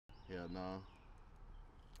Hell no.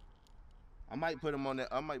 I might put him on that.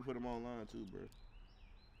 I might put him online too, bro.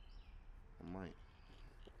 I might.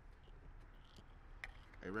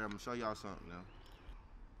 Hey, Ray, I'm gonna show y'all something now.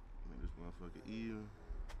 Make this motherfucker even.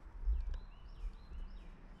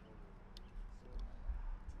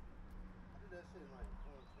 I did that shit in like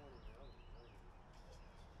 2020, man.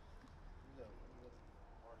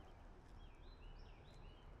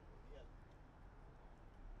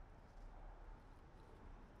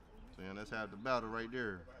 So yeah, that's half the battle right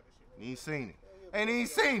there. He ain't seen it. Ain't even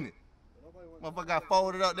seen it. Motherfucker got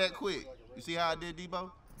folded up that quick. You see how I did,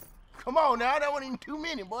 Debo? Come on now, that wasn't even 2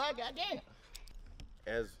 minutes, boy. Goddamn.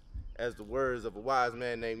 As the words of a wise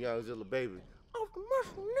man named Young Zilla Baby. Off the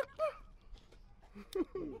muscle,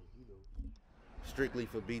 nigga. Strictly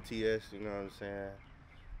for BTS, you know what I'm saying?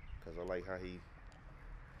 Cause I like how he.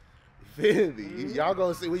 You feel me? Y'all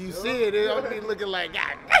gonna see when you see it, it'll be looking like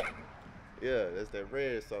God. Yeah, that's that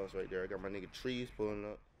red sauce right there. I got my nigga trees pulling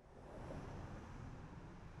up.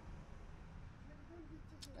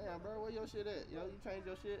 Damn, bro, where your shit at? Yo, you changed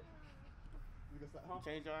your shit? You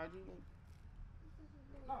changed your IG?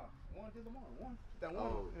 No, one to the one. That one.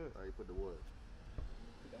 Oh, yeah. You put the what?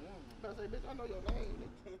 That one. I say, bitch, I know your name, nigga.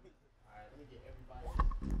 Alright, let me get everybody.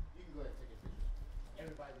 You can go ahead and take a picture.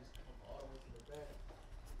 Everybody just come all the way to the back.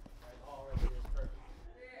 Like, all right there is perfect.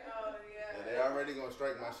 Oh, yeah. Yeah, they already gonna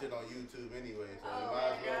strike my shit on YouTube anyway, so you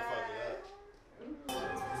might as well fuck it up.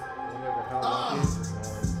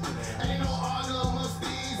 Ain't no arguing with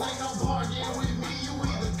thieves, ain't no bargaining with me. You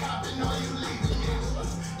either copping or you leaving, nigga.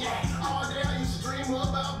 Yeah, all day I used to dream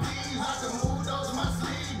about peas. I can move those in my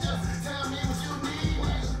sleeve. Just tell me what you need,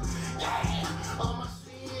 nigga. Yeah, all my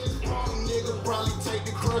shit is wrong, nigga. Probably take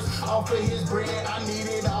the crust off of his bread. I need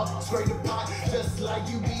it off, straight the pot, just like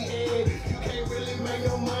you be head. You can't really make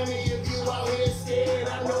no money if you out here scared.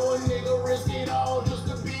 I know a nigga risk it all just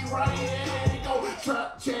to be right here. Go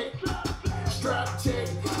trap check. Strap check.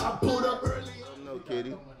 I pulled up early. No,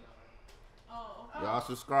 kitty. Y'all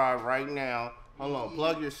subscribe right now. Hold on,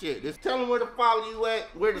 plug your shit. Just tell them where to follow you at,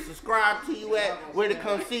 where to subscribe to you at, where to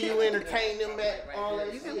come see you entertain them at, all that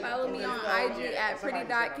shit. You can follow me on IG at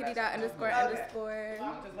pretty.kitty.__. I'm just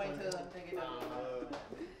waiting till they get down.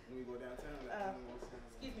 When we go downtown.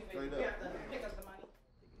 Excuse me, baby. We have to pick up the money.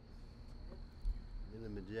 In the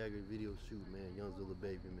McJaggurr video shoot, man. Young Zilla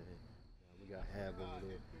Baby, man. We got Hab over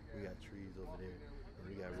there. We got Trees over there. And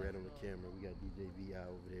we got Red on the camera. We got DJ VI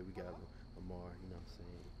over there. We got Lamar, you know what I'm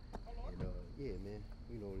saying? And yeah, man,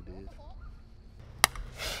 you know what it is.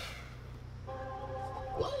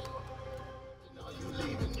 You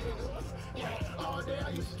leaving, nigga. Yeah, all day I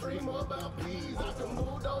used to dream about peas. I can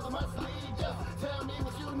move those in my sleeve. Just tell me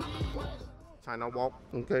what you need, nigga. Time I walk,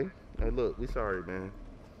 okay? Hey, look, we sorry, man.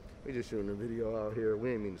 We just shooting a video out here.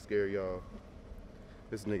 We ain't mean to scare y'all.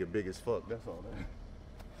 This nigga big as fuck, that's all, man.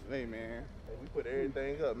 Hey, man. Hey, we put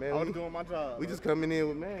everything up, man. I was doing my job. We just coming in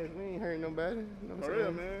with, man, we ain't hurting nobody. You know what I'm For saying?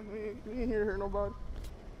 real, man. We ain't here to hurt nobody.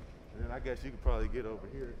 And then I guess you could probably get over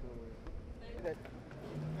here somewhere.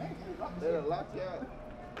 That'll lock you out.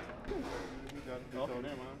 Oh, never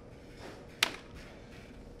mind.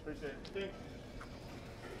 Appreciate it. Thank you.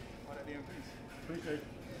 All that damn piece. Appreciate it.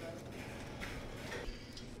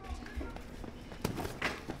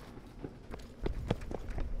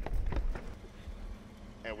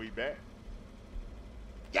 And we back.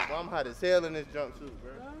 Yeah. Well, I'm hot as hell in this jumpsuit,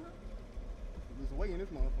 bro. There's a way in this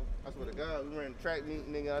motherfucker. I swear to God, we ran the track meet,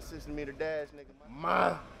 nigga. I 60-meter dash, nigga.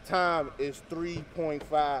 My time is 3.5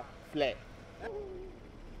 flat.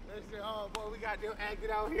 Listen, oh boy, we got them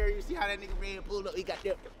acting out here. You see how that nigga ran pulled up? He got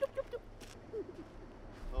them.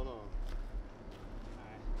 Hold on.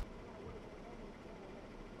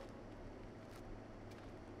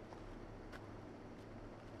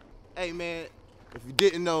 Hey, man, if you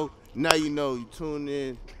didn't know, now you know. You tuned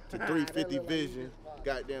in to 350 Vision.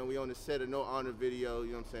 Goddamn, we on the set of No Honor video,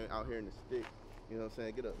 you know what I'm saying, out here in the stick. You know what I'm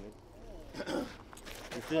saying? Get up, man.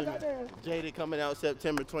 You feel me? Jaded coming out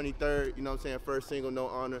September 23rd, you know what I'm saying? First single, No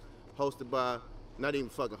Honor, hosted by, not even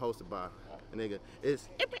fucking hosted by a nigga. It's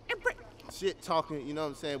shit talking, you know what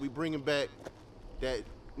I'm saying? We bringing back that,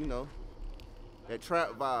 you know, that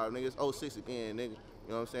trap vibe, nigga. It's 06 again, nigga. You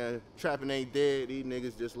know what I'm saying? Trapping ain't dead. These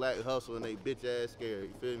niggas just lack hustle and they bitch ass scared.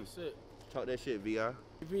 You feel me? That's it. Talk that shit, VI.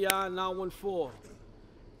 VI914.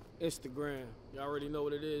 Instagram. Y'all already know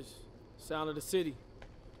what it is. Sound of the city.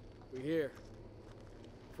 We here.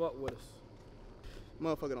 Fuck with us.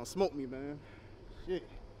 Motherfucker don't smoke me, man. Shit.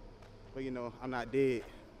 But you know, I'm not dead.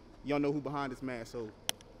 You don't know who behind this man, so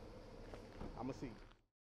I'ma see.